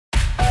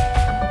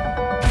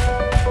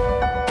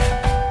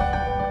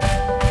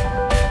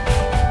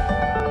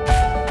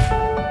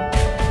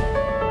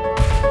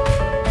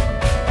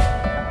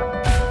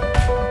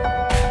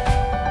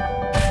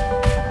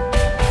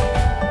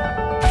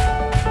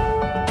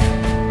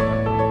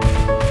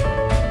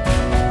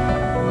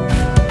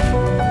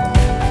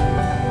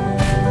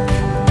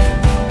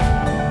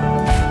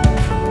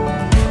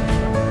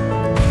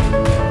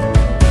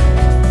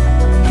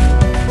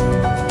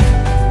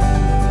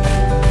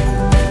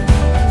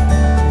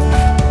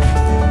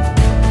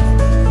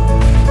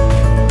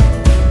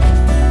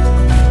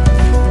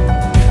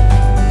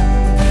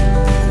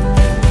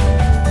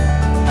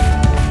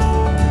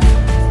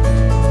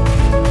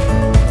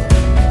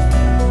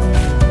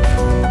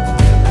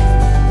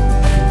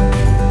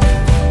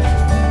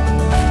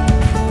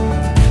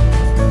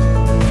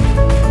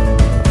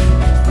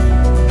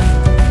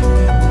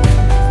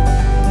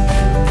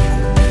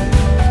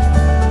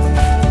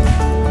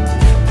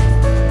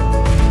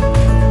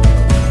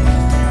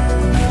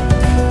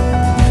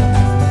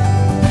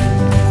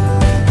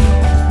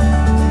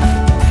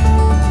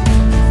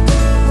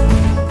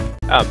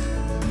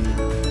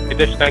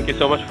Hitesh, thank you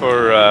so much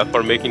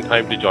for making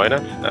time to join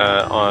us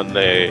on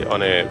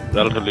a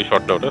relatively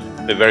short notice.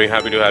 We're very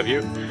happy to have you.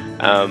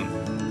 Um,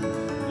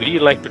 we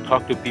like to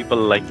talk to people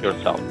like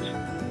yourselves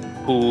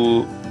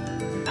who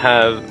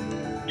have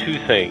two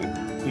things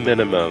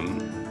minimum.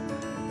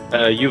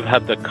 You've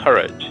had the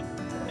courage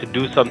to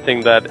do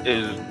something that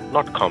is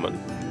not common,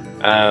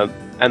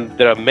 and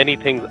there are many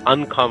things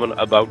uncommon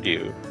about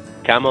you.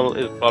 Camel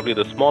is probably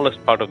the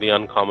smallest part of the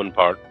uncommon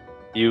part.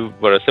 You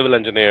were a civil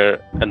engineer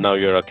and now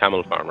you're a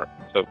camel farmer.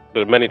 So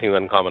there are many things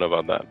uncommon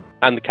about that.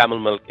 And the camel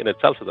milk in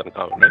itself is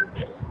uncommon,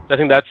 right? So I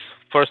think that's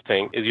first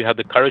thing is you have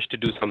the courage to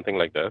do something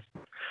like this.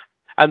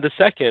 And the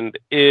second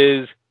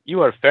is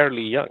you are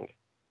fairly young.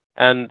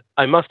 And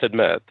I must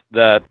admit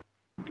that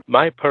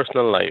my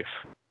personal life,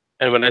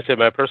 and when I say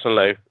my personal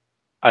life,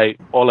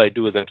 all I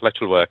do is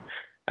intellectual work,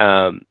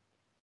 um,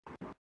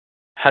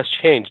 has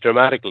changed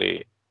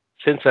dramatically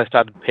since I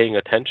started paying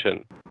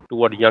attention to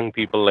what young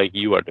people like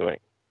you are doing.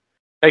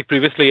 Like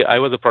previously, I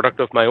was a product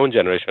of my own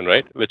generation,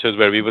 right? Which is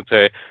where we would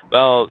say,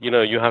 well,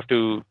 you have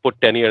to put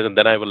 10 years and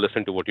then I will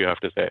listen to what you have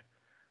to say.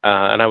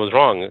 And I was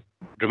wrong,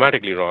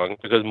 dramatically wrong,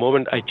 because the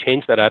moment I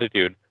changed that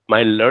attitude,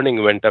 my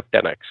learning went up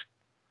 10x.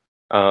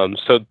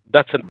 So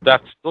those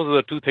are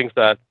the two things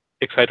that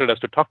excited us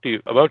to talk to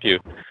you about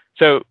you.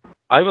 So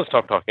I will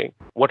stop talking.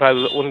 What I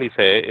will only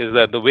say is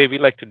that the way we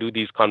like to do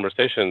these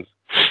conversations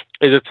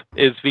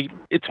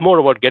it's more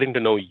about getting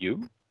to know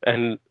you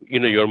and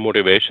your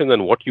motivation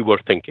and what you were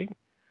thinking,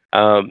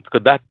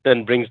 because that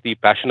then brings the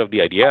passion of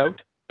the idea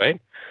out, right?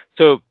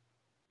 So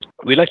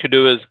what we like to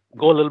do is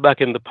go a little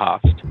back in the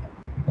past,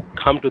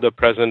 come to the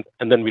present,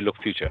 and then we look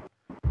future.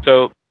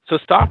 So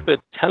start with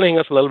telling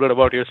us a little bit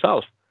about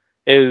yourself.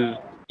 Is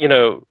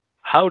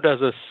how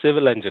does a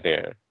civil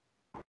engineer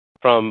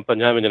from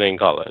Punjab Engineering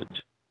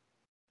College,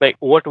 like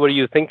what were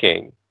you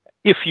thinking,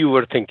 if you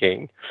were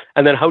thinking,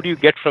 and then how do you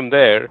get from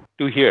there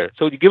to here?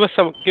 So give us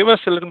a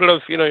little bit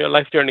of your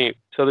life journey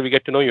so that we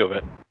get to know you a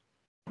bit.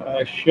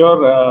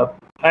 Sure.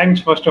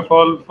 Thanks first of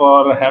all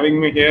for having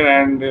me here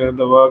and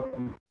the work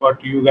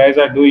what you guys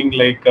are doing,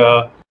 like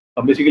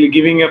basically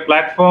giving a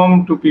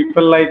platform to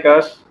people like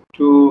us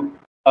to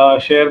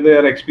share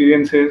their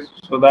experiences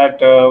so that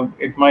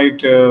it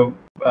might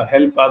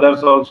help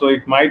others also.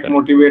 It might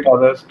motivate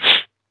others.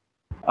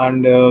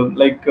 And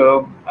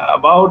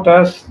about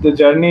us, the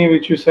journey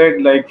which you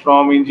said, like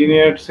from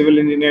civil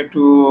engineer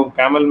to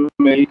camel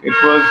milk,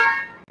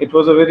 it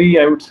was a very,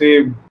 I would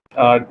say,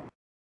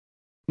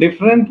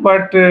 different,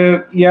 but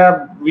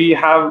yeah, we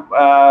have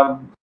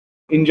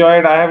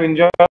enjoyed. I have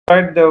enjoyed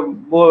the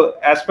both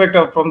aspect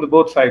of from the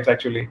both sides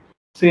actually.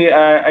 See,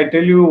 I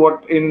tell you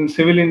what, in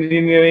civil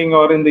engineering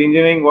or in the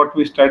engineering what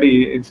we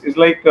study, it's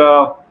like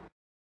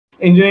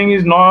engineering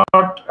is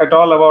not at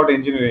all about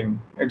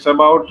engineering. It's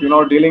about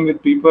dealing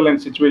with people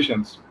and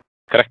situations.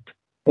 Correct.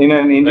 In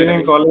an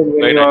engineering college,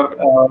 when you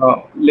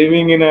are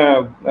living in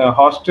a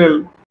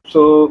hostel,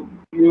 so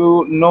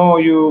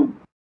you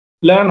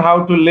learn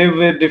how to live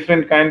with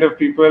different kind of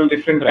people,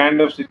 different kind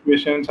of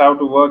situations, how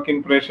to work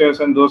in pressures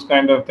and those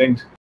kind of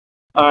things.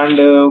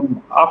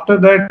 And after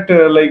that,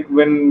 like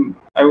when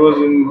I was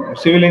in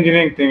civil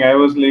engineering thing, I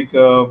was like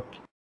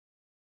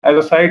as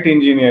a site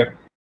engineer.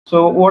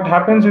 So what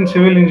happens in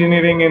civil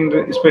engineering, and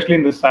especially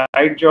in the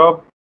site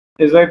job,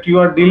 is that you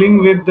are dealing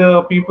with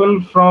the people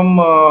from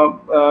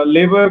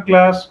labor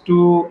class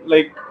to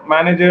like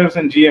managers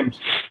and GMs.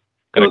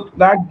 Correct. So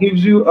that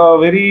gives you a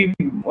very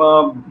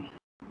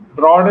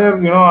broader,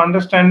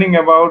 understanding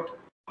about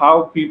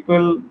how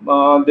people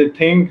they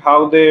think,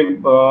 how they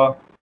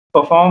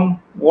perform,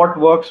 what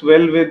works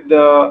well with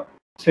the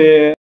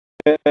say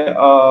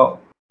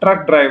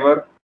truck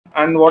driver,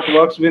 and what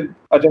works with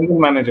a general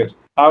manager,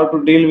 how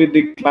to deal with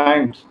the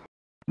clients.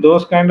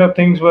 Those kind of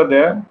things were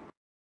there.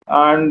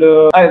 And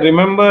I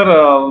remember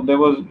there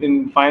was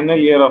in final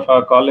year of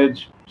our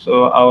college.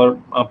 So our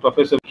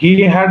professor,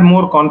 he had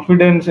more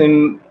confidence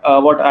in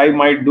what I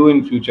might do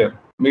in future,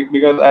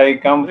 because I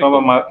come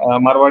from a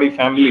Marwadi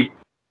family,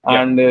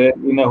 and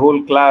in a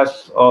whole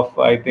class of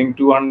I think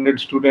 200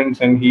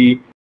 students, and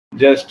he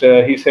just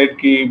he said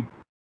he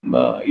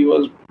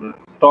was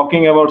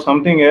talking about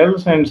something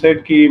else and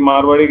said कि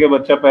मारवाड़ी के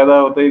बच्चा पैदा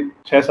होते ही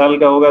 6 साल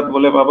का होगा तो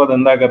बोले पापा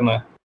धंधा करना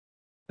है.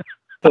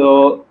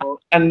 So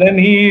and then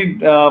he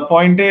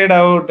pointed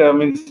out,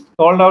 means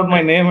called out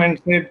my name and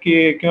said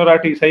कि क्यों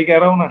राठी सही कह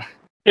रहा हूँ ना.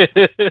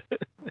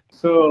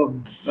 So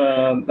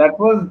that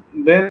was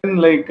then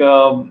like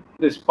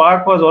the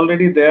spark was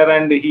already there,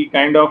 and he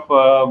kind of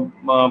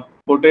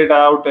put it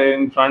out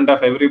in front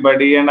of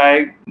everybody, and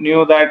I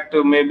knew that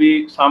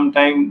maybe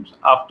sometimes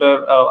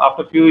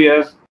after few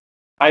years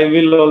I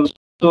will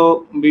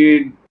also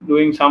be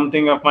doing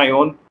something of my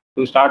own,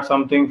 to start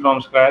something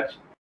from scratch.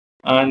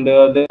 And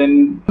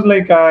then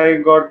like I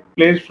got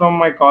placed from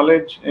my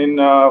college in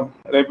a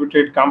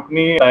reputed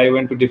company. I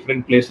went to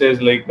different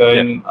places like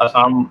in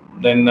Assam,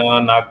 then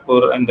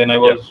Nagpur, and then I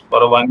was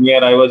for 1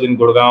 year I was in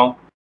Gurgaon.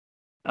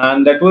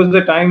 And that was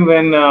the time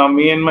when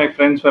me and my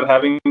friends were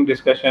having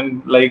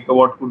discussion like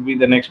what would be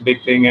the next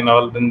big thing and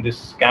all. Then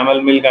this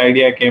camel milk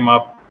idea came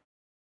up,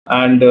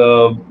 And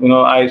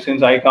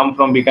since I come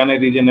from Bikaner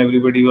region,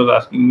 everybody was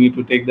asking me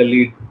to take the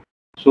lead.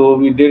 So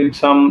we did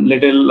some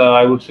little,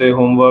 I would say,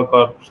 homework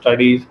or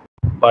studies.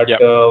 But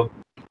Yeah.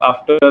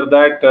 after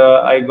that,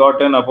 I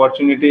got an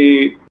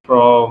opportunity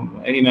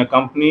from in a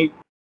company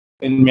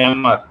in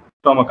Myanmar,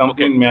 from a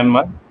company Okay. in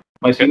Myanmar.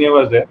 My Okay. senior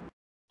was there.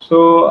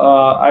 So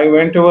I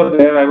went over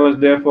there. I was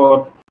there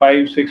for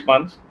 5-6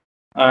 months,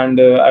 and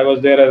I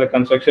was there as a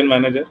construction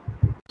manager.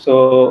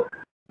 So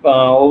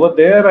over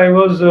there, I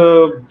was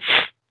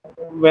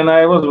when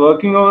I was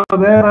working over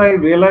there, I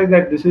realized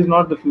that this is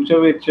not the future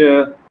which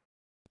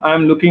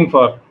I'm looking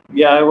for.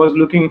 Yeah, I was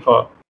looking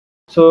for.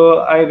 So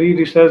I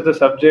re-researched the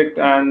subject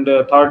and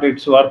thought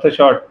it's worth a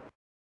shot.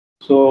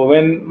 So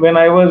when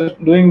I was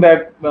doing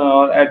that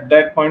at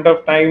that point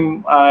of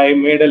time, I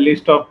made a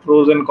list of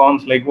pros and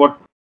cons, like what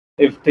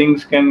if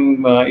things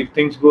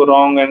go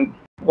wrong, and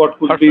what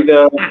could be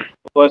Perfect. the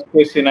worst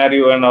case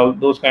scenario and all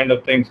those kind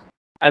of things.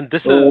 And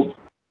So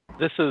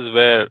this is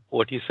where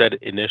what you said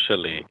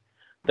initially,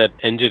 that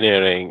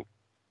engineering,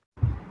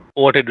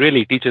 what it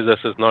really teaches us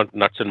is not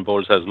nuts and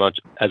bolts as much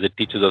as it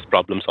teaches us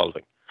problem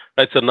solving.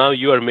 Right. So now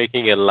you are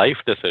making a life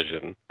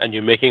decision and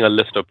you're making a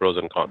list of pros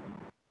and cons.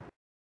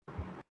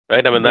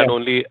 Right. I mean, that yeah,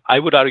 only, I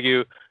would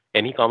argue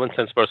any common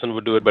sense person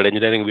would do it, but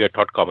engineering, we are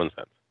taught common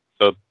sense.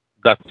 So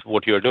that's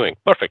what you're doing.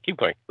 Perfect. Keep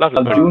going. Love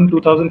it. June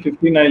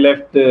 2015, I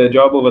left the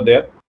job over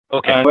there,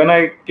 Okay. and when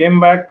I came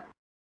back,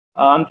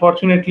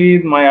 unfortunately,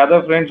 my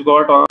other friends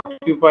got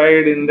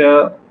occupied in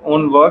their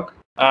own work,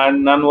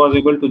 and none was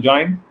able to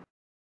join.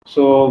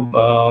 So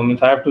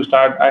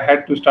I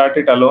had to start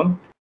it alone.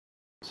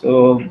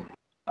 So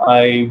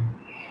I,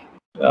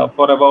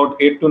 for about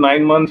 8 to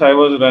 9 months, I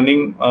was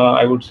running,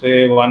 I would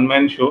say,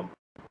 one-man show.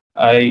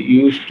 I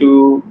used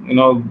to,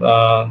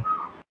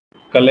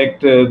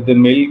 collect the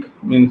milk.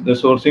 Means the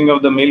sourcing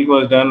of the milk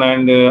was done,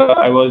 and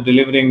I was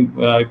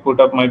delivering. I put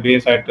up my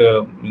base at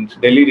means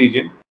Delhi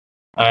region,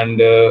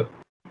 and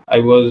I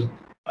was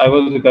I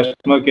was the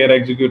customer care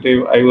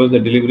executive. I was the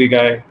delivery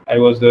guy. I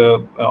was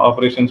the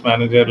operations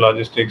manager,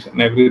 logistics,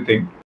 and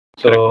everything.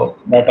 Correct. So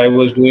that I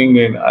was doing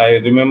it. I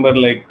remember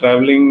like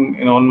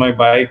traveling on my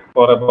bike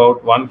for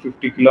about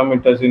 150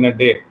 kilometers in a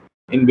day.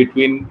 In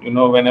between,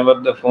 whenever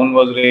the phone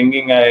was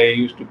ringing, I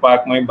used to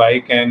park my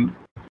bike and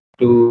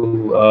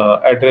to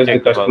address the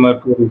Take the call. customer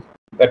queries.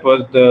 That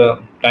was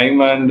the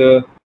time,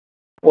 and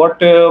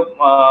what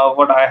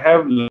I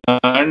have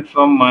learned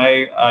from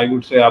my, I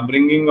would say,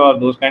 upbringing or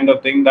those kind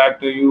of thing,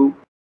 that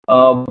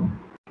uh,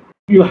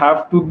 you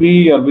have to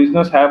be, your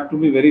business have to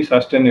be very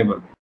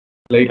sustainable.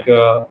 Like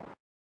Yes.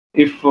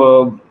 if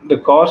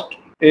the cost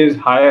is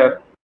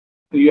higher,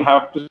 you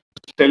have to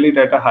sell it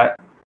at a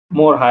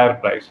more higher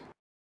price.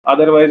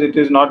 Otherwise, it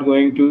is not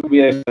going to be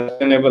a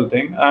sustainable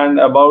thing. And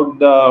about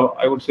the,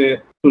 I would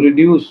say, to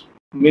reduce,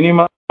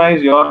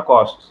 minimize your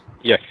costs.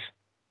 Yes.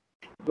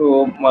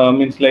 So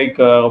means like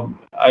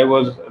I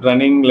was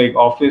running like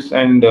office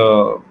and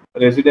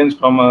residence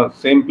from a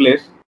same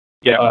place,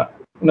 Yeah. uh,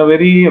 in a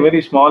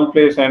very small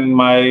place. And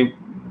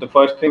the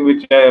first thing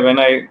which when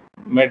I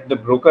met the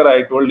broker,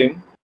 I told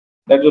him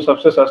that जो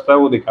सबसे सस्ता है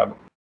वो दिखा दो.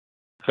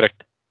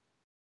 Correct.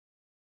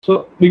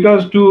 So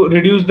because to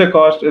reduce the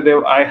cost,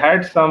 I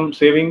had some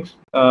savings,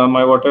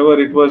 my whatever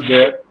it was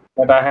there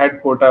that I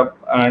had put up,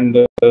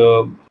 and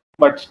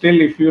but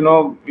still, if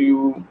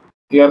you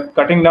are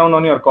cutting down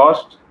on your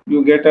cost,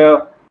 you get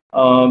a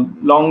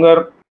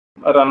longer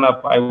run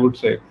up, I would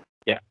say.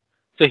 Yeah.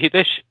 So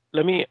Hitesh,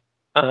 let me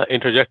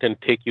interject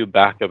and take you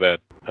back a bit,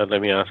 and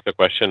let me ask a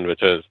question,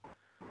 which is,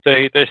 so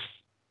Hitesh,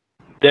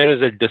 there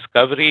is a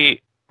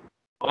discovery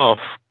of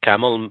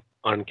camel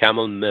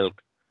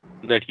milk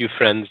that you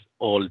friends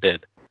all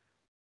did.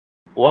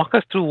 Walk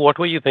us through, what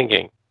were you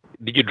thinking?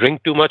 Did you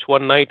drink too much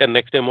one night and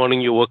next day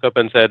morning you woke up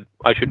and said,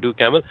 I should do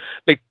camel?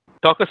 Like,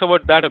 talk us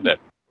about that a bit.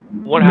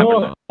 What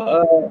happened there?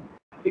 No,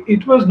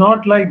 it was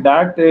not like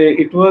that.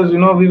 It was,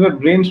 we were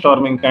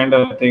brainstorming kind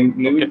of thing.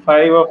 Maybe Okay.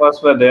 5 of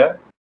us were there,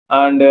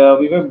 and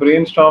we were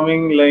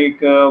brainstorming like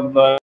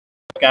the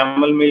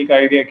camel milk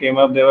idea came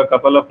up. There were a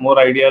couple of more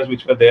ideas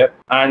which were there,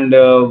 and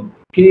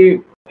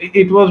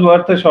it was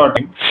worth a shot.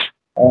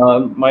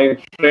 My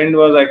friend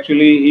was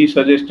actually, he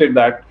suggested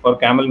that for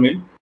camel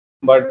milk,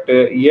 but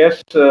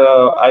yes,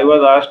 I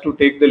was asked to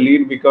take the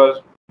lead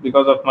because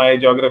of my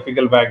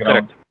geographical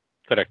background. Correct.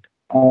 Correct.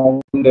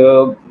 And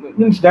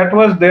means that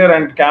was there,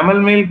 and camel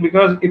milk,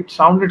 because it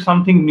sounded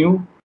something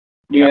new.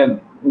 Yeah. Yeah,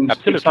 it's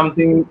Absolutely.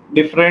 something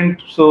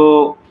different.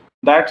 So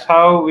that's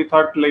how we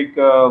thought, like,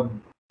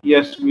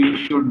 yes, we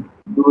should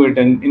do it.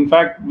 And in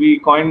fact, we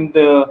coined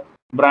the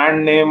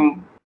brand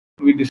name.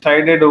 We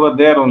decided over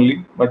there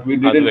only, but we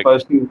didn't Advik.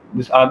 pursue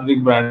this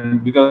Advik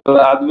brand, because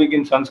Advik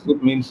in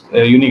Sanskrit means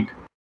unique.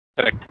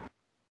 Correct.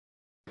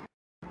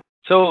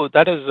 So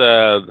that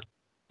is,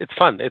 it's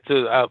fun.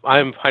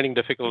 I'm finding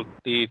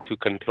difficulty to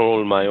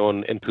control my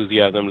own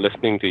enthusiasm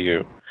listening to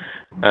you,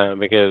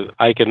 because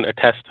I can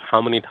attest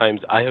how many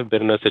times I have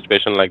been in a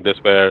situation like this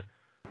where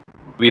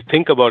we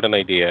think about an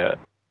idea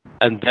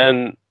and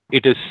then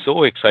it is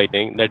so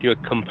exciting that you're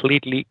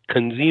completely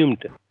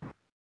consumed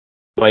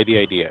Why the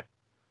idea?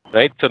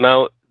 Right? So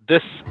now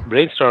this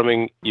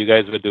brainstorming you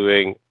guys were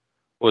doing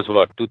was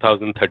what,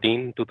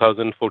 2013,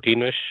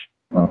 2014-ish?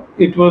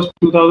 It was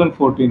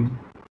 2014.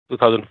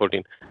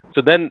 2014.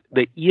 So then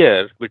the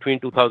year between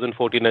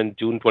 2014 and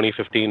June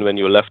 2015, when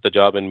you left the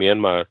job in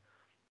Myanmar,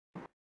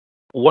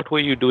 what were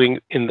you doing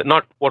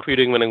not what were you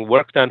doing from a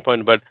work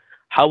standpoint, but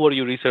how were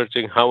you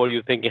researching? How were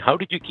you thinking? How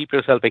did you keep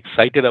yourself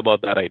excited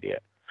about that idea?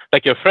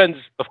 Like your friends,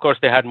 of course,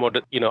 they had more,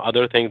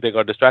 other things, they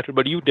got distracted,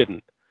 but you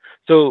didn't.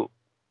 So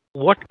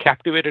what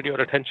captivated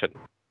your attention?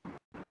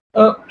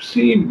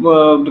 See,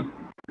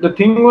 the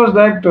thing was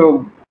that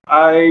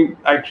I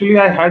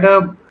had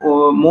a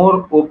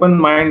more open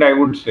mind, I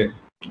would say.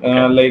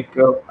 Okay.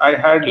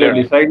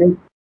 Clearly.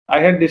 I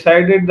had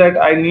decided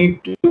that I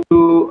need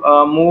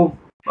to move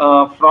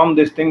from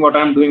this thing what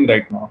I'm doing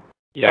right now.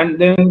 Yeah. And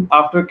then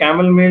after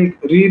camel milk,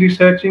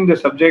 re-researching the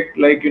subject,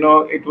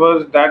 it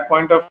was that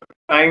point of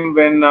time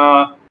when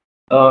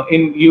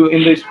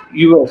in this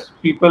US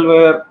people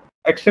were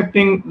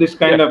accepting this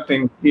kind Yeah. of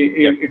thing.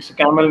 Yeah. It's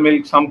camel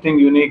milk, something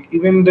unique.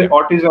 Even the Yeah.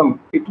 autism,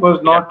 it was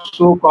Yeah. not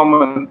so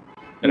common.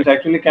 It's Correct.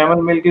 actually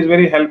camel milk is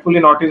very helpful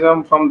in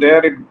autism. From there,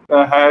 it I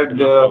did had not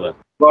know that.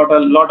 got a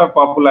lot of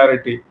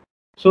popularity.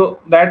 So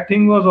that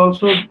thing was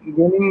also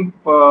gaining,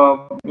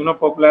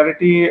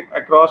 popularity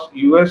across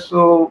US.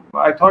 So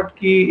I thought,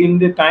 key in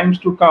the times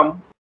to come,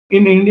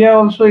 in India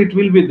also it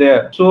will be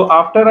there. So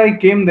after I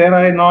came there,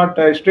 I not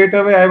straight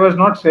away I was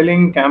not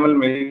selling camel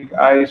milk.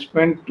 I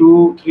spent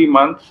 2 3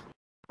 months,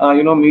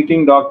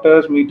 meeting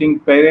doctors, meeting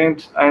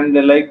parents, and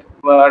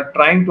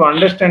trying to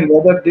understand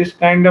whether this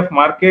kind of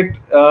market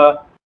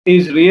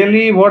is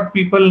really what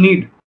people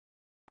need.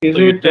 Is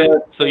it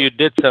So you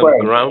did some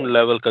required? ground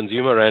level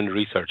consumer and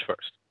research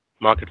first,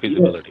 market Yes,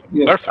 feasibility.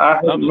 yes. Perfect. I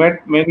have Lovely.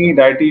 met many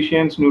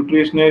dietitians,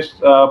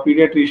 nutritionists,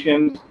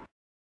 pediatricians,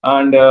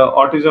 and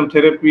autism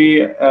therapy,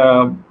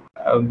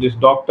 these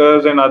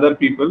doctors and other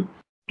people.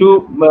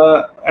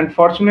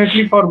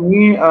 Unfortunately for me,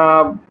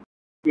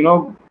 you know,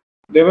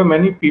 there were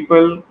many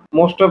people.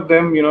 Most of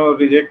them,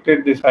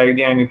 rejected this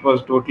idea, and it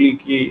was totally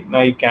key.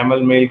 Nahi,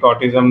 camel milk,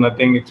 autism,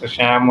 nothing. It's a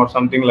sham or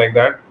something like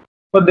that.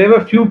 But there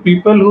were few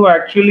people who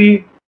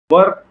actually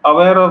were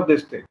aware of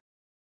this thing.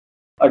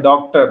 A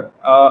doctor,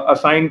 a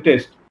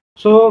scientist.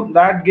 So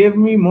that gave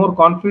me more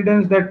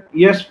confidence that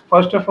yes,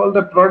 first of all,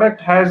 the product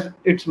has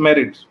its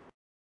merits.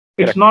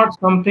 It's Correct. not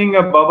something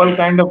a bubble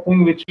kind of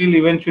thing which will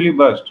eventually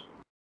burst.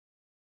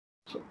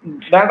 So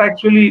that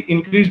actually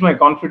increased my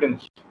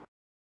confidence.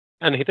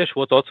 And Hitesh,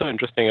 what's also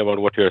interesting about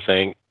what you're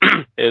saying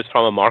is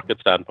from a market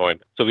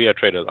standpoint. So we are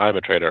traders. I'm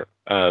a trader.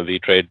 We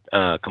trade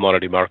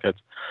commodity markets.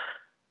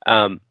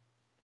 Um,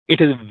 it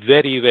is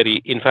very, very,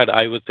 in fact,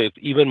 I would say it's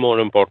even more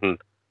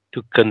important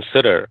to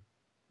consider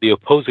the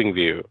opposing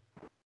view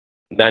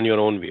than your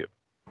own view.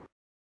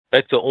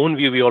 Right? So own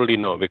view we already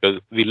know because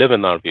we live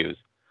in our views.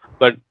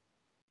 But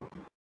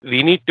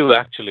we need to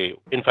actually,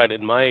 in fact,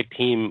 in my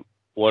team,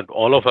 what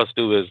all of us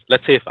do is,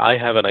 let's say if I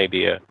have an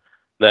idea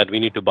that we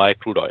need to buy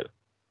crude oil,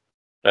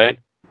 right?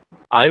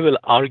 I will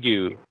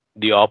argue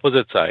the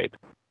opposite side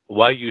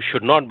why you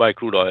should not buy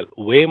crude oil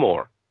way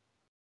more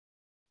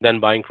than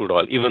buying crude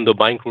oil, even though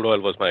buying crude oil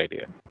was my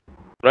idea,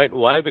 right?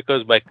 Why?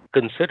 Because by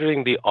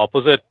considering the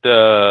opposite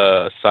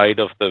side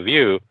of the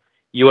view,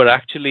 you are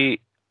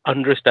actually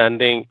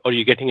understanding or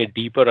you're getting a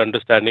deeper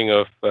understanding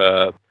of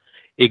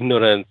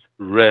ignorance,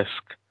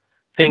 risk,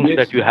 things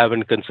that Yes, you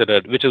haven't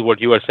considered, which is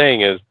what you are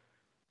saying is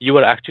you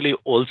are actually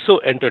also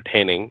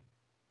entertaining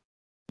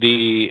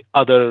the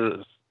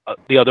other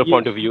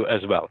point of yes. view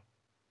as well.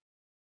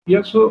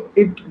 Yeah, so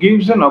it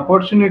gives an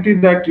opportunity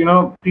that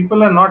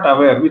people are not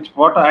aware. Which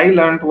what I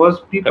learned was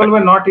people Correct. were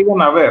not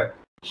even aware. Correct.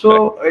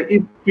 So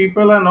if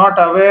people are not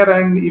aware,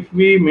 and if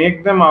we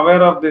make them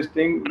aware of this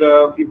thing,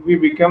 if we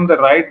become the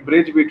right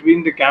bridge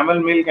between the camel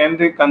milk and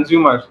the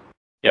consumers,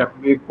 Yeah.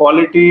 the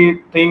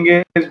quality thing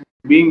is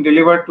being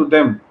delivered to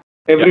them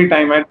Yeah. every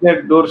time at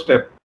their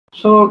doorstep.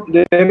 So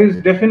there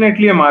is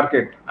definitely a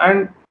market.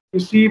 And you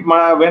see,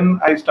 when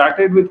I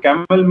started with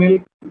camel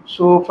milk,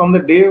 so from the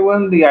day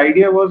one, the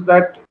idea was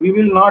that we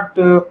will not,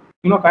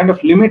 kind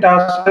of limit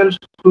ourselves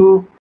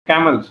to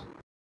camels.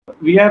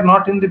 We are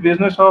not in the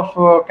business of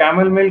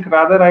camel milk.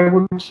 Rather, I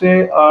would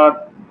say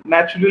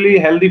naturally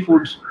healthy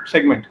foods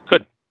segment.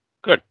 Good.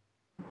 Good.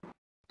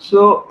 So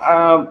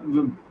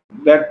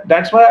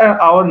that's why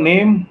our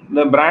name,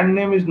 the brand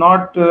name, is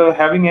not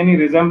having any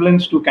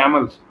resemblance to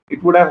camels.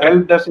 It would have Correct.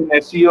 helped us in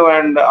SEO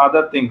and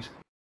other things.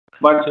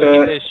 But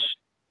So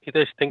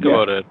Hitesh, think yeah,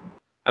 about it.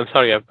 I'm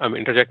sorry, I'm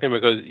interjecting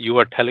because you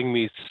are telling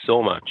me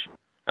so much,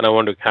 and I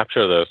want to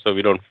capture this so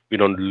we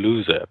don't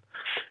lose it.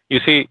 You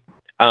see,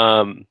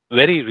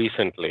 very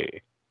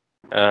recently,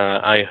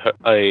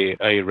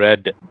 I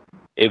read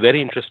a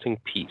very interesting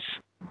piece,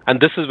 and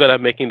this is where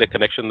I'm making the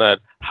connection that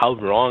how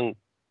wrong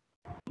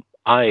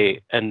I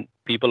and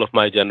people of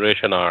my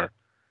generation are.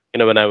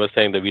 When I was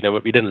saying that we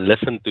didn't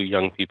listen to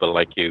young people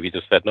like you, we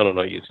just said no, no,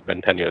 no. You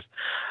spend 10 years.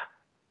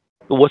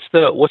 What's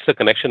the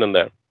connection in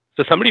there?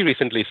 So somebody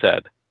recently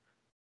said,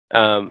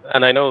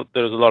 and I know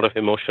there's a lot of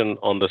emotion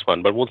on this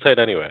one, but we'll say it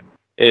anyway.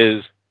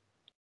 is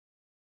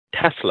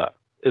Tesla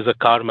is a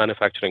car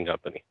manufacturing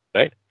company,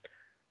 right?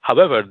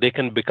 However, they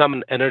can become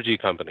an energy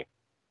company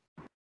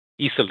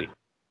easily,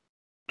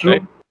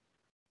 right? True.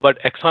 But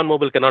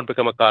ExxonMobil cannot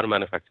become a car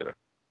manufacturer,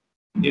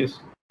 Yes.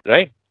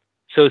 right?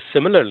 So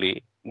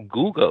similarly,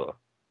 Google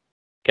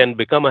can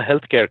become a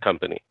healthcare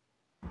company,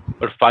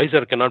 but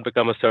Pfizer cannot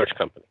become a search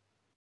company,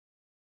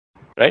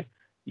 right?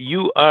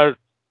 You are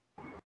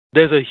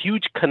There's a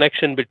huge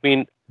connection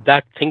between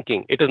that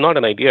thinking. It is not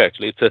an idea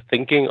actually; it's a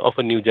thinking of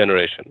a new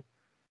generation,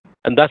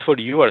 and that's what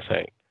you are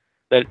saying.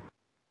 That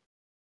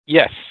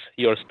yes,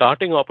 your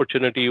starting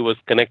opportunity was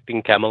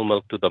connecting camel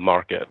milk to the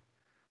market,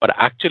 but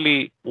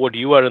actually, what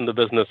you are in the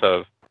business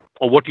of,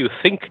 or what you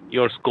think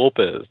your scope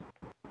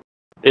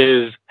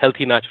is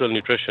healthy natural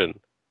nutrition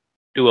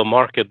to a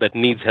market that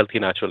needs healthy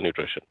natural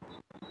nutrition.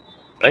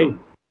 Right? True.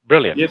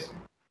 Brilliant. Yes.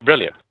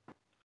 Brilliant.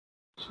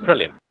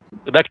 Brilliant.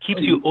 So that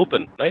keeps you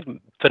open, right?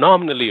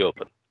 Phenomenally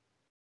open.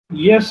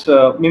 Yes,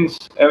 means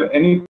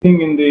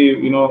anything in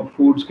the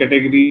foods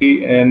category,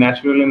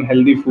 natural and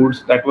healthy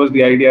foods. That was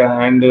the idea,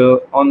 and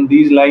on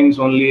these lines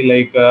only,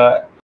 like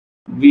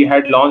we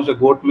had launched a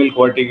goat milk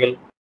vertical.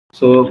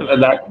 So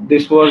Excellent. that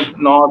this was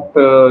not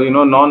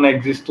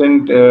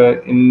non-existent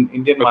in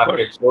Indian Of course.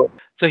 market. So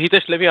So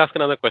Hitesh, let me ask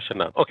another question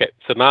now. Okay,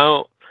 so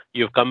now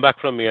you've come back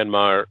from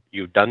Myanmar,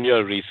 you've done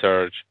your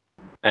research,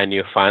 and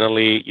you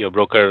finally, your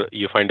broker,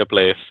 you find a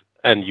place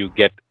and you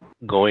get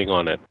going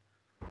on it.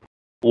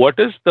 What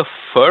is the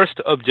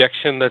first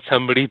objection that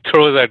somebody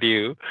throws at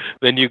you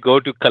when you go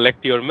to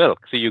collect your milk?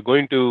 So you're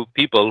going to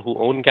people who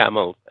own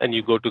camels and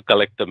you go to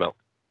collect the milk,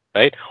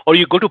 right? Or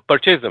you go to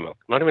purchase the milk,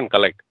 not even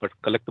collect, but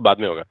collect the baad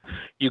mein hoga.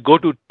 You go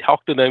to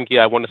talk to them, ki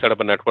I want to set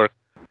up a network.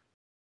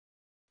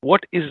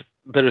 What is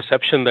the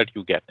reception that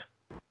you get?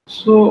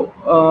 So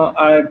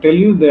I tell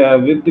you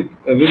that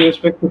with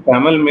respect to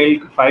camel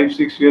milk, 5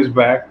 6 years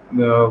back,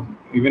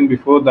 even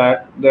before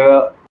that,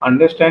 the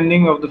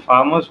understanding of the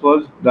farmers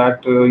was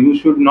that you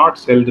should not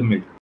sell the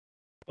milk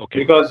Okay.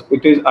 because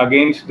it is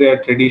against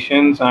their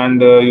traditions,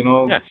 and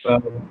Yes.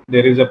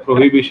 there is a Correct.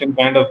 prohibition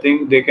kind of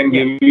thing. They can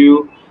Yes. give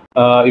you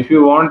if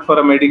you want for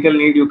a medical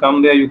need, you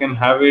come there, you can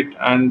have it,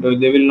 and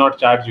they will not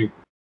charge you,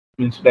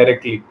 means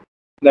directly.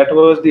 That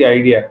was the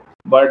idea.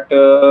 But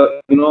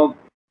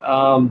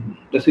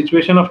the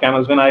situation of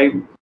camels, when I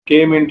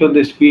came into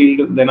this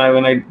field, then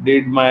when I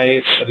did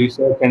my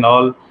research and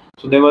all,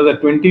 so there was a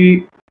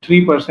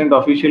 23%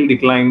 official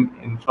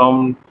decline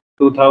from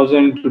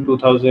 2000 to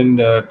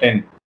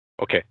 2010.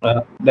 Okay.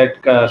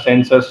 That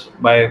census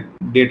by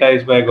data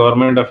is by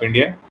government of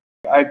India.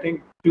 I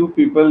think few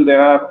people,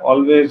 there are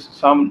always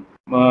some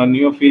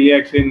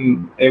neophiliacs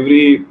in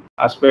every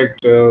aspect.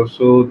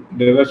 So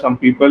there were some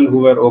people who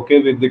were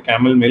okay with the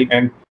camel milk,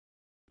 and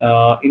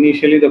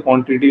initially the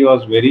quantity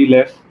was very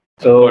less.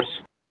 Of So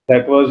course.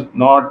 that was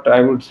not,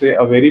 I would say,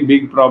 a very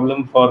big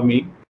problem for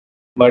me.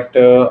 But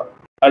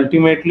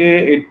ultimately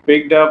it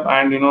picked up,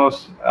 and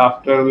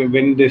after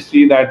when they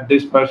see that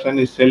this person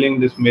is selling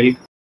this milk,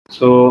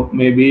 so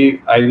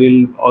maybe I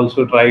will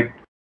also try it,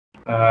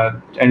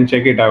 and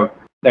check it out,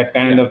 that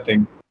kind Yeah. of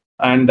thing.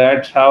 And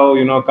that's how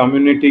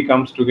community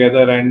comes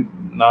together, and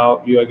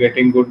now you are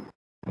getting good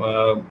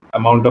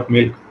amount of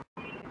milk.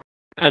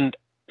 And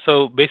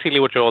so basically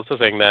what you're also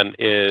saying then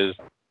is,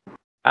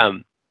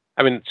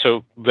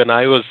 so when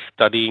I was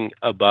studying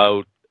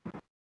about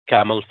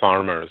camel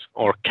farmers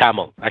or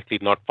camel, actually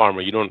not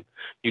farmer, you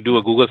do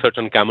a Google search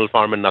on camel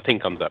farm and nothing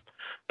comes up,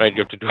 right?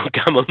 You have to do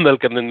camel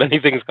milk and then many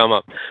things come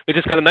up, which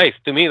is kind of nice.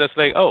 To me, that's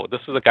like, oh,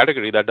 this is a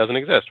category that doesn't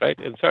exist, right,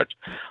 in search.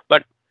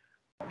 But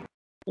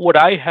what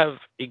I have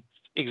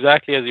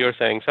exactly as you're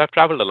saying, so I've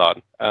traveled a lot,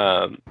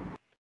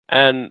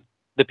 and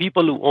the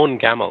people who own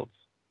camels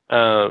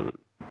um,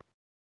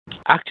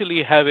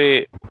 actually have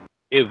a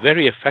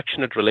very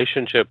affectionate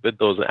relationship with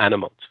those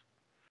animals.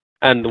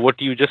 And what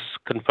you just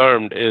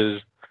confirmed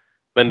is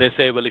when they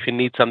say, well, if you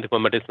need something for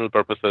medicinal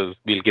purposes,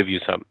 we'll give you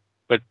some.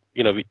 But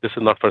this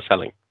is not for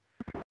selling.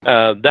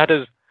 That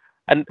is,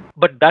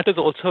 but that is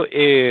also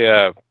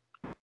a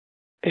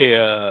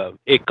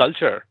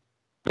culture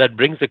that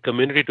brings the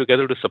community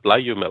together to supply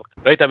you milk,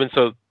 right?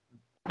 So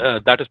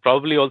that is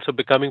probably also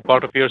becoming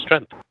part of your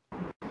strength,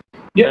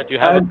 Yeah. that you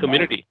have a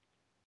community.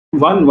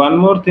 One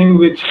more thing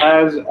which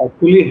has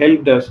actually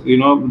helped us,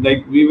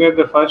 like we were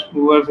the first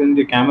movers in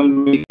the camel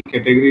milk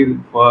category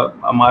for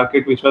a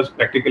market which was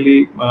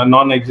practically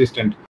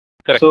non-existent.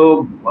 Correct.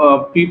 So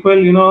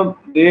people,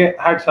 they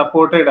had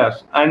supported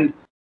us, and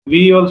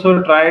we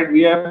also tried.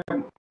 We are,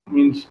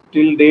 means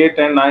till date,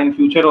 and in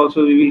future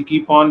also we will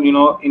keep on,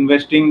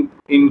 investing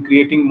in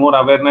creating more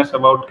awareness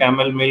about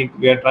camel milk.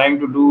 We are trying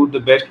to do the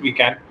best we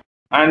can.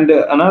 And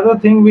another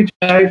thing which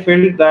I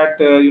felt that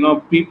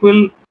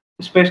people,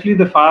 especially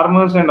the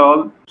farmers and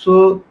all,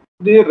 so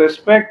they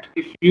respect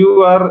if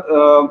you are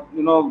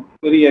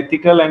very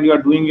ethical and you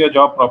are doing your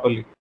job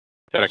properly.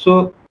 Correct.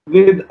 So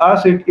with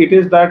us, it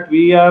is that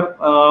we are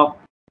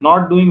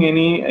not doing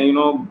any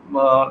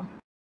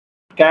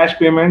cash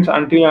payments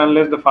until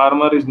unless the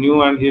farmer is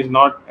new and he is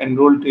not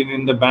enrolled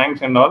in the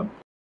banks and all.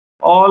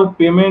 all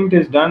payment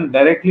is done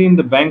directly in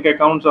the bank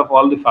accounts of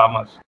all the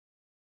farmers.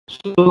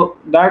 So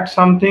that's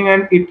something,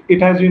 and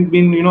it has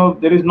been,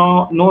 there is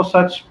no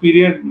such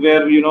period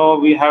where,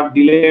 we have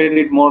delayed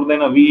it more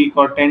than a week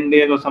or 10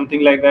 days or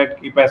something like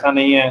that. कि पैसा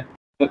नहीं है.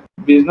 The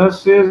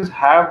businesses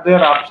have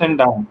their ups and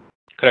downs.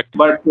 Correct.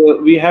 But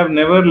we have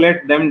never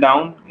let them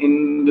down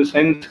in the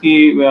sense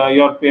that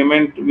your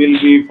payment will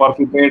be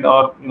forfeited,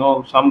 or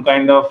some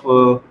kind of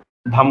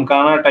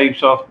dhamkana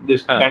types of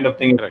this kind of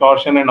thing,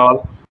 extortion and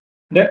all.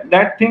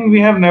 That thing we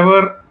have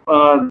never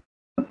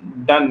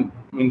done.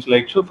 Means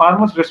like, so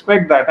farmers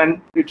respect that,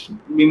 and it's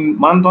been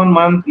month on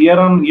month, year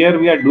on year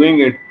we are doing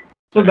it.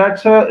 So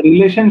that's a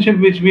relationship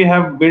which we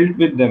have built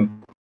with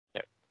them.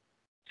 Yeah.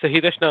 So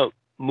Hitesh, now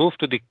move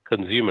to the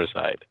consumer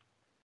side.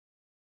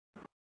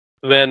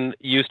 When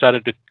you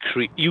started to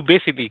you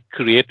basically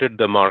created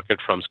the market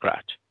from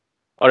scratch,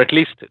 or at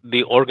least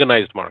the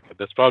organized market.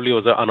 This probably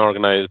was an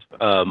unorganized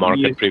market.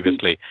 Yes.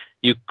 Previously.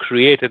 You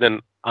created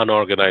an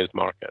unorganized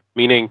market,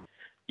 meaning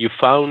you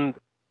found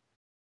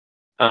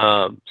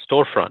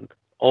storefront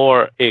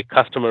or a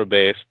customer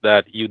base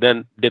that you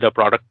then did a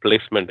product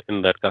placement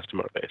in that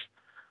customer base.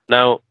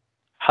 Now,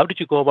 how did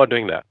you go about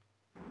doing that?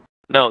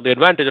 Now, the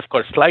advantage, of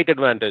course, slight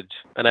advantage,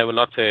 and I will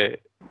not say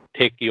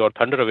take your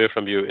thunder away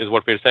from you, is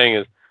what we're saying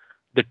is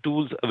the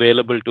tools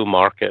available to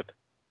market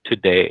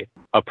today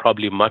are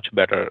probably much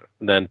better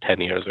than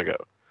 10 years ago.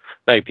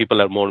 Like,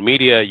 people are more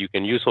media, you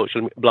can use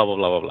social media, blah, blah,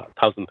 blah, blah, blah,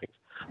 1,000 things.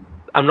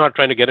 I'm not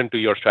trying to get into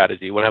your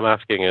strategy. What I'm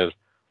asking is,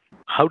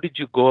 how did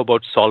you go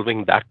about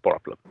solving that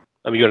problem?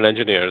 I mean, you're an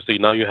engineer, so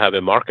now you have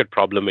a market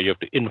problem where you have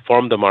to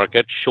inform the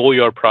market, show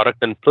your product,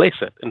 and place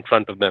it in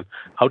front of them.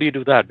 How do you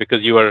do that?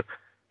 Because you are,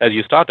 as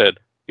you started,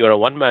 you're a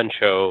one-man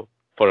show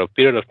for a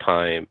period of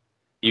time.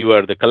 You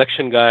are the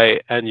collection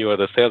guy, and you are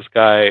the sales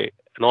guy,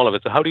 and all of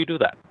it. So how do you do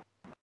that?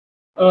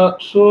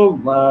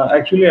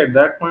 Actually, at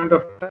that point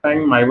of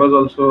time, I was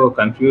also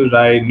confused.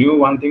 I knew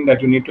one thing,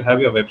 that you need to have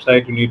your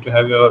website, you need to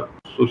have your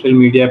social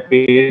media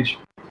page.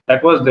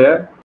 That was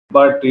there.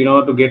 But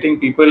to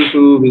getting people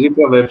to visit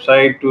your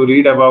website, to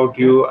read about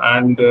you,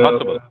 and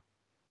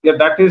yeah,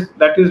 that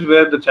is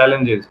where the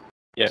challenge is.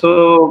 Yeah.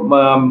 So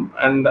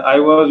and I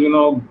was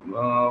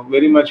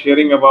very much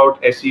hearing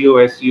about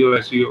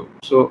SEO.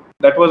 So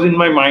that was in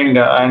my mind,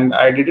 and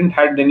I didn't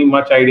had any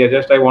much idea.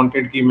 Just I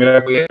wanted कि मेरा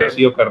कोई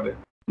SEO कर दे.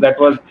 That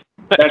was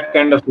that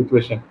kind of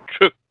situation.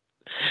 True.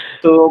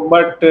 So,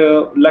 but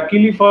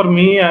luckily for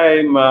me,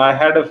 I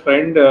had a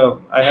friend.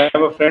 I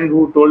have a friend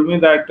who told me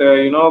that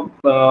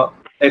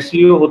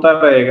SEO hota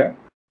rahega.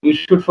 You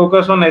should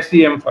focus on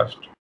SEM first.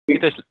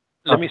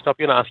 Let me stop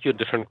you and ask you a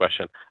different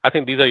question. I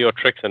think these are your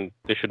tricks, and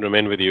they should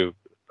remain with you.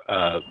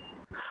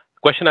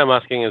 Question I'm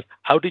asking is,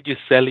 how did you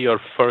sell your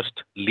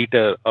first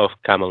liter of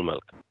camel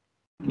milk?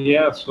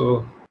 Yeah,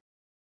 so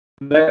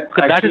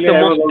that is the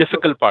most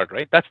difficult part,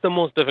 right? That's the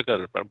most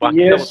difficult part.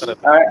 Yes,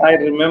 I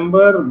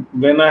remember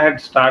when I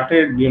had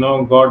started,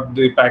 got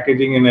the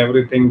packaging and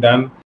everything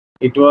done.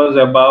 It was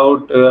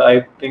about,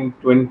 I think,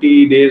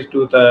 20 days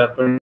to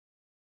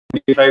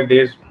 25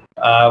 days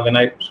when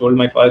I sold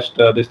my first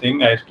this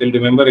thing. I still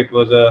remember it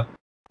was a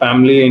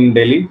family in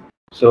Delhi.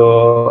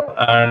 So,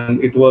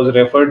 and it was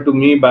referred to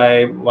me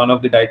by one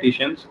of the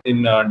dietitians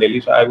in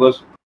Delhi. So I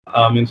was,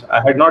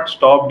 I had not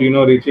stopped,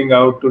 reaching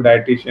out to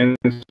dietitians,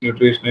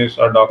 nutritionists,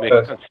 or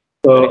doctors.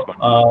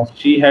 So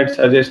she had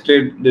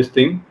suggested this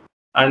thing,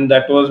 and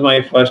that was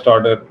my first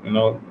order.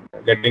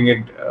 Getting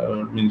it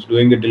means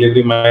doing the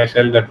delivery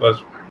myself. That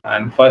was,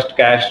 and first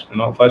cash,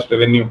 first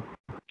revenue.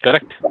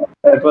 Correct.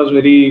 That was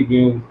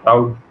very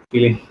proud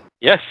feeling.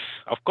 Yes,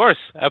 of course,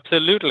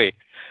 absolutely.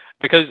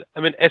 Because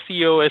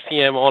SEO,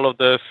 SEM, all of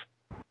this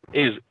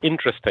is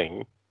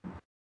interesting,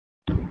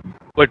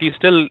 but you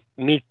still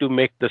need to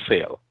make the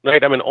sale,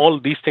 right? All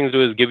these things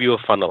do is give you a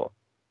funnel.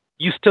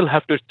 You still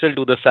have to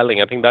do the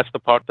selling. I think that's the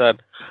part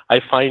that I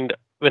find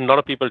when a lot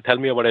of people tell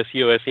me about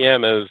SEO,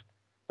 SEM is,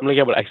 I'm like,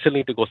 yeah, but I still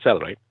need to go sell,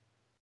 right?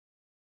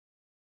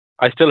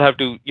 I still have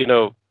to,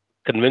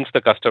 convince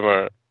the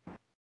customer.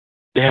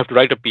 They have to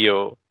write a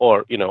PO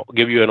or,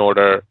 give you an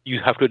order. You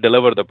have to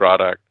deliver the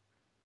product,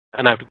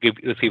 and I have to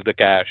receive the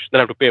cash. Then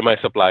I have to pay my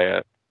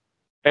supplier.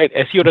 Right?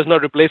 SEO does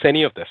not replace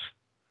any of this.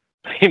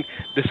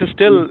 This is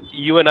still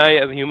you and I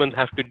as humans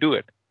have to do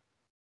it.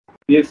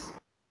 Yes.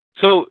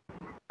 So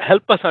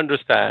help us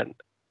understand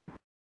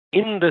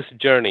in this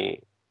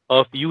journey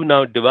of you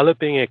now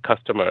developing a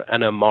customer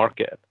and a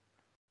market,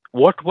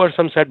 what were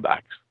some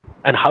setbacks?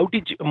 And how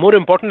did you, more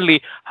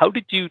importantly, how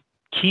did you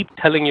keep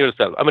telling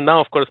yourself? Now,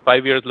 of course,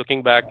 5 years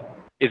looking back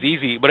is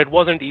easy, but it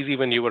wasn't easy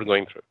when you were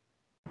going through.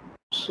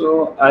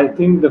 So I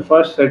think the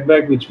first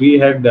setback which we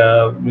had,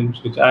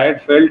 which I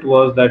had felt,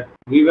 was that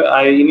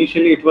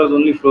initially it was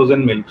only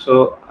frozen milk.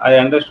 So I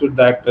understood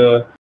that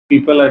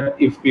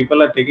if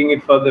people are taking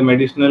it for the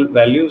medicinal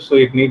value, so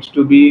it needs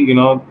to be,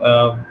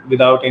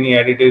 without any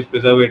additives,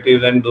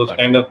 preservatives, and those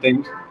kind of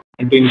things.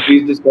 And to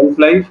increase the shelf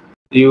life,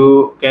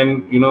 you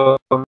can,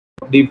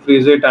 deep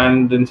freeze it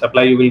and then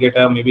supply. You will get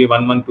maybe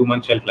 1 month, 2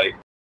 month shelf life.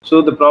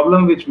 So the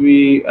problem which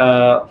we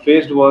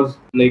faced was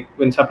like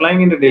when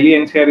supplying in the Delhi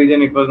NCR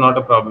region, it was not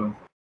a problem.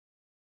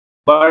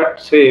 But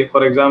say,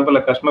 for example,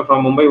 a customer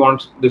from Mumbai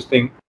wants this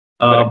thing,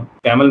 Correct.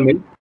 camel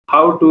milk,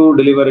 how to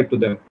deliver it to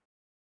them?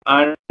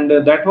 And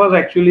that was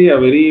actually a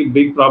very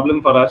big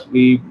problem for us.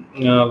 We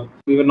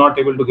were not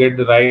able to get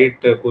the right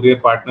courier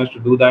partners to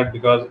do that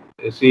because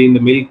see, in the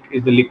milk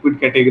is the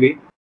liquid category,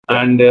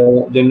 Yeah. and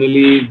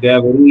generally they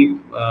are very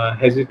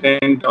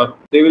hesitant, or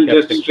they will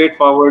just Skeptical.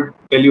 straightforward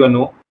tell you a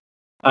no.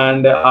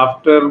 And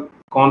after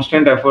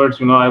constant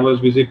efforts, I was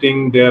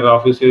visiting their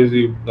offices,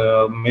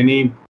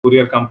 many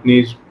courier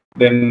companies.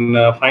 Then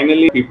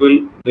finally,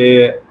 people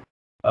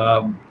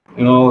uh,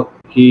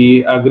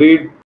 he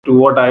agreed to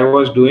what I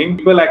was doing.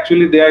 People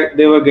actually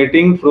they were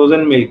getting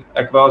frozen milk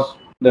across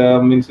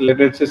the means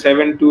let's say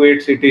 7 to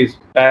 8 cities,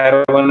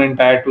 tier 1 and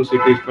tier 2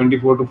 cities,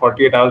 24 to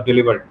 48 hours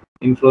delivered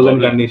in frozen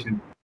Lovely.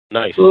 condition.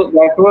 Nice. So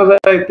that was,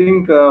 I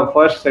think,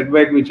 first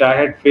setback which I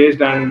had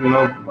faced, and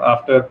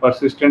after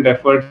persistent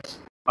efforts,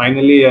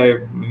 finally, I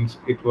means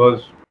it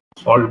was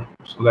solved.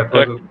 So that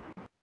was Correct.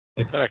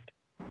 it. Correct.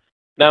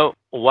 Now,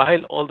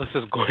 while all this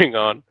is going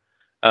on,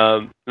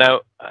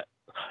 now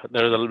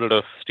there is a little bit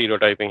of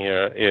stereotyping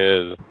here.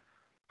 Is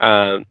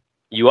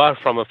you are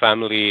from a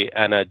family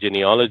and a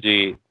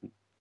genealogy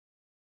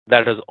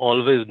that has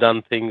always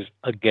done things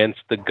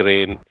against the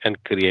grain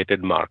and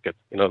created markets.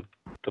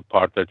 The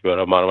part that you are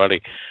a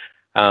Marwadi.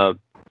 Uh,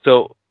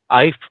 so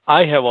I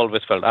have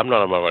always felt I'm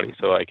not a Marwadi,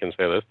 so I can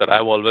say this that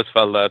I've always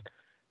felt that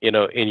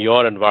in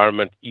your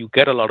environment you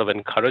get a lot of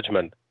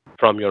encouragement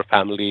from your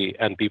family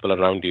and people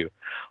around you.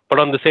 But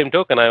on the same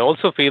token, I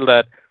also feel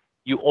that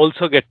you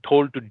also get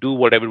told to do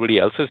what everybody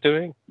else is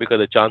doing because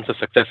the chance of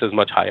success is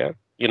much higher.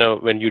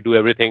 When you do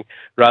everything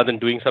rather than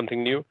doing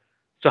something new.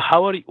 So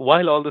how are you,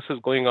 while all this is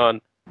going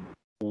on,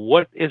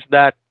 what is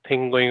that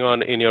thing going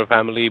on in your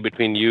family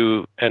between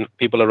you and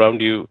people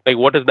around you? Like,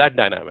 what is that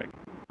dynamic?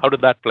 How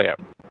did that play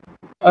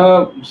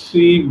out?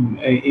 See,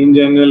 in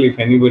general, if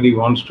anybody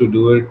wants to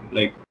do it,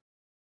 like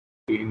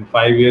in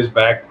 5 years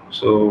back,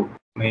 so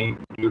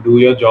you do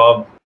your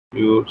job,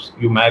 you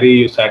marry,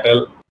 you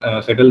settle.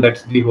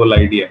 That's the whole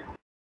idea.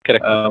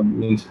 Correct.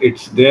 Means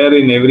it's there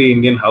in every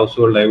Indian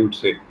household, I would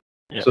say.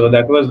 Yeah. So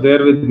that was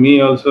there with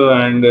me also,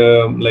 and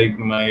like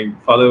my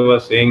father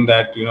was saying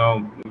that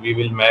we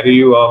will marry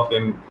you off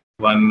in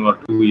 1 or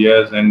 2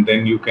 years, and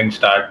then you can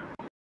start.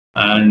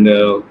 And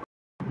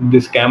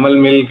this camel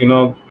milk,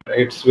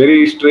 it's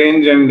very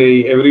strange, and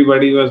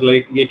everybody was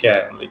like, "Ye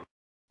kya hai?" Like,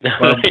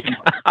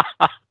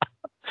 Right.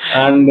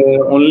 and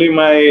only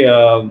my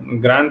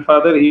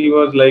grandfather, he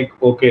was like,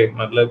 okay,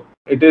 matlab,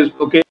 it is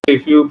okay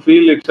if you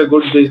feel it's a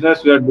good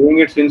business, you are doing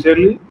it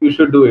sincerely, you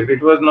should do it.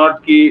 It was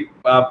not ki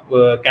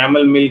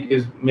camel milk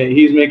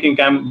he's making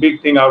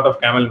big thing out of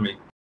camel milk.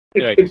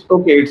 Right. It's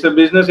okay, it's a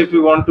business. If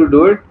you want to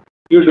do it,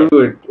 you Sure. do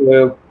it.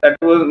 That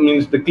was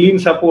means the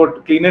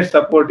cleanest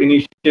support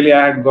initially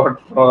I had got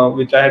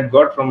which I had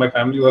got from my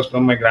family was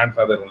from my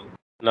grandfather only.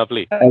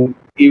 Lovely. And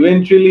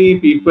eventually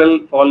people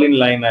fall in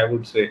line, I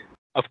would say.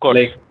 Of course.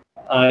 Like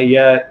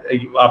yeah,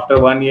 after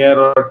 1 year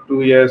or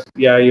 2 years,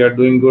 yeah, you're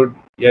doing good.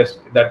 Yes,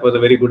 that was a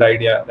very good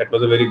idea. That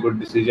was a very good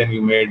decision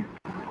you made.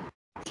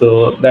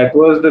 So that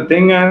was the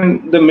thing,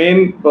 and the main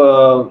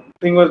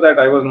thing was that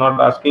I was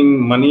not asking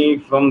money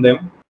from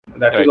them.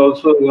 That is Right.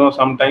 also,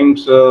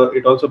 sometimes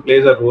it also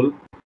plays a role.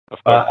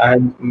 Of course. I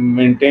had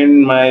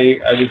maintained my,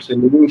 I would say,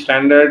 living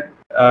standard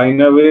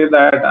in a way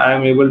that I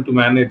am able to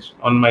manage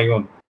on my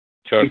own.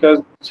 Sure. Because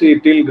see,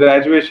 till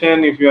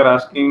graduation, if you are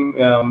asking,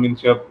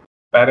 means your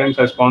parents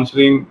are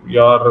sponsoring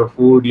your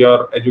food, your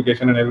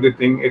education, and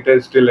everything, it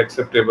is still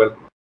acceptable.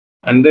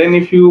 And then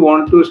if you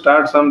want to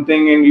start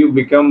something and you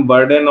become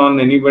burden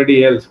on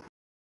anybody else,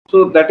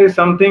 so that is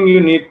something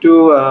you need to.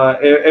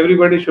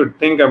 Everybody should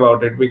think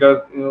about it,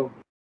 because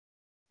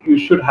you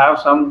should have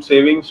some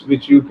savings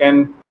which you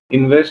can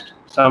invest,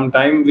 some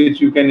time which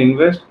you can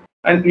invest,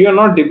 and you are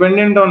not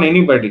dependent on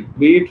anybody,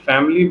 be it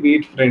family, be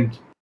it friends.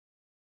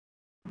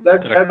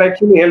 that Correct. that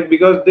actually helps,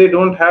 because they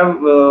don't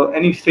have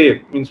any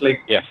say. Means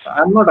like, Yes.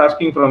 I'm not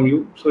asking from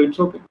you, so it's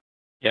okay.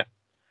 Yeah.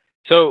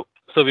 So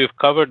we've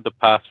covered the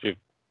past.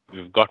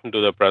 We've gotten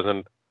to the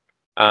present.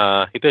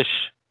 Hitesh,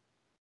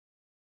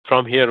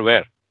 from here,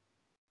 where?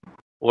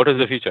 What is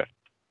the future?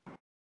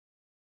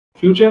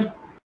 Future,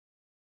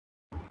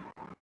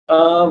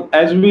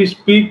 as we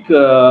speak,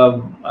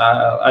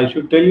 I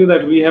should tell you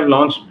that we have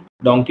launched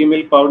donkey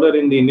milk powder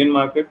in the Indian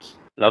markets.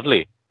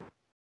 Lovely.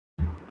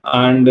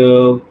 And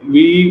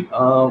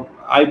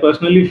I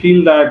personally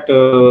feel that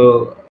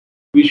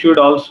we should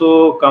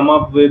also come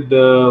up with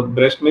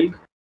breast milk,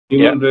 Yeah.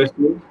 human breast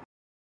milk.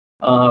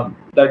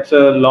 That's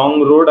a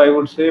long road, I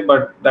would say,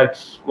 but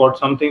that's what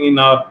something in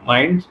our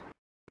minds.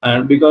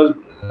 And because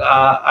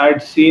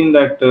I'd seen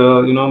that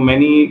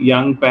many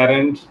young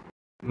parents,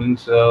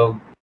 means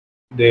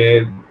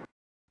they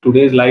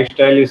today's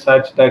lifestyle is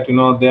such that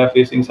they are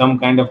facing some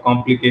kind of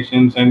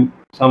complications and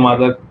some Sure.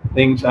 other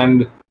things,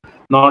 and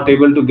not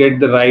able to get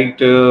the right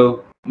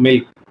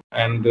milk.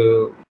 And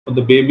for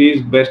the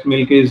babies, breast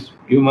milk is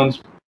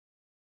humans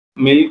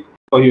milk,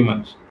 for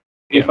humans.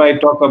 If I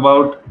talk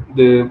about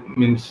the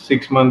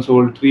 6 months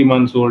old, 3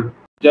 months old,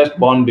 just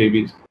born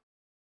babies.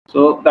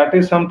 So that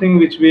is something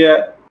which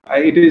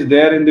it is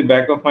there in the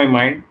back of my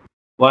mind.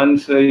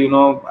 Once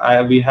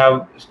we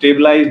have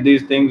stabilized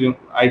these things,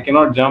 I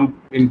cannot jump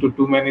into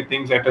too many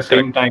things at the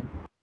same time.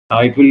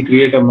 It will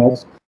create a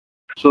mess.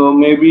 So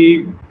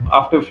maybe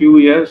after a few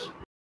years,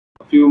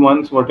 a few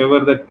months, whatever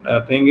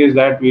the thing is,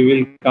 that we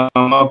will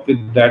come up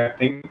with that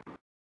thing.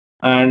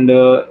 And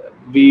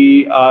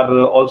we are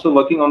also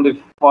working on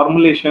the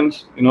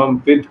formulations,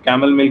 with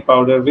camel milk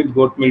powder, with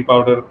goat milk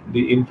powder,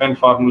 the infant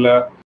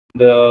formula,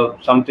 the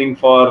something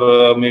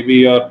for maybe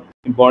your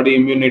body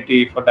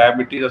immunity for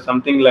diabetes or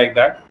something like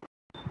that.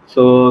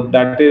 So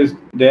that is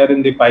there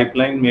in the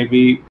pipeline.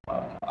 Maybe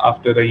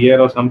after a year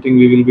or something,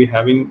 we will be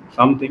having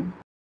something.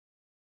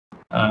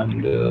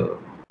 And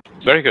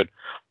very good.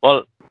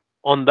 Well,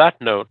 on that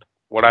note,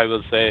 what I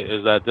will say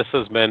is that this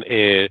has been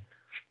a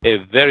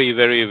very,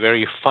 very,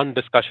 very fun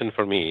discussion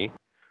for me,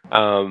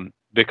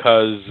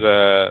 because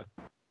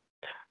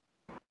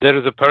there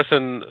is a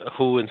person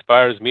who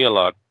inspires me a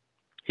lot.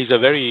 He's a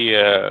very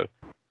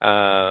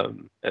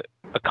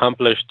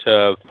accomplished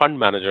fund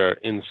manager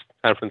in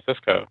San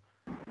Francisco,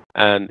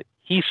 and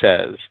he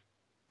says,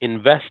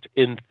 invest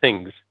in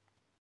things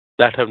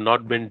that have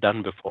not been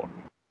done before,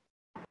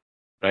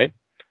 right?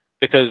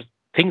 Because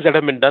things that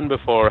have been done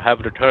before have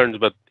returns,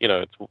 but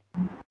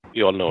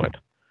you all know it.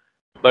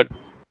 But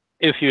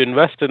if you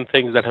invest in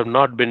things that have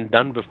not been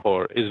done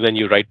before, is when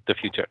you write the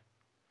future.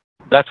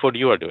 That's what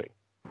you are doing.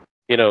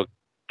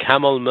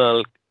 Camel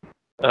milk,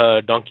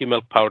 donkey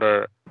milk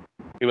powder,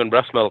 human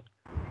breast milk.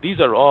 These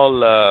are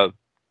all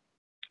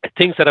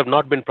things that have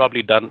not been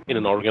probably done in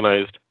an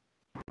organized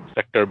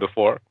sector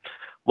before.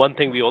 One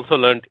thing we also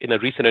learned in a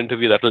recent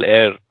interview that will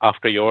air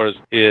after yours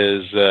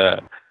is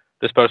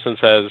this person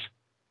says,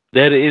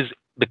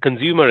 the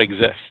consumer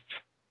exists.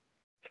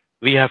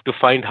 We have to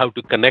find how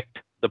to connect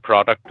the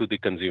product to the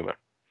consumer.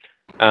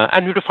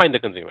 And we have to find the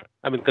consumer.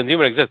 I mean,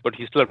 consumer exists, but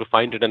you still have to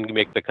find it and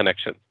make the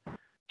connection.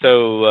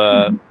 So,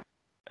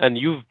 and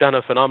you've done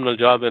a phenomenal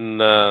job in,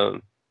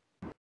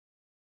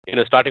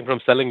 starting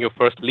from selling your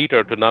first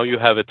liter to now you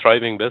have a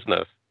thriving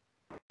business.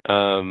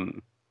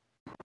 And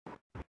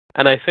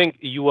I think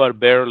you are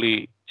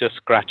barely just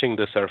scratching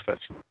the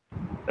surface,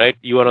 right?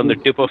 You are on the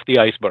tip of the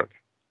iceberg.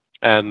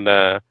 And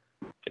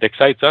it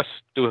excites us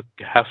to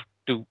have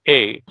to,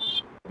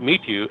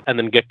 meet you and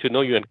then get to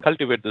know you and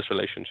cultivate this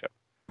relationship.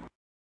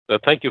 So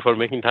thank you for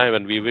making time,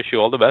 and we wish you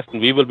all the best. And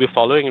we will be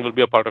following and will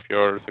be a part of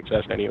your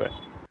success anyway.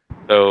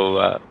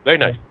 So very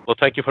nice. Well,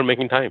 thank you for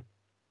making time.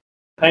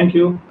 Thank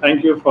you.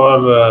 Thank you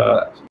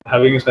for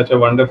having such a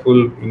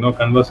wonderful,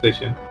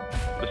 conversation.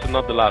 This is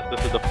not the last.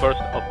 This is the first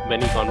of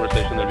many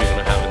conversations that we're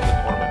going to have in this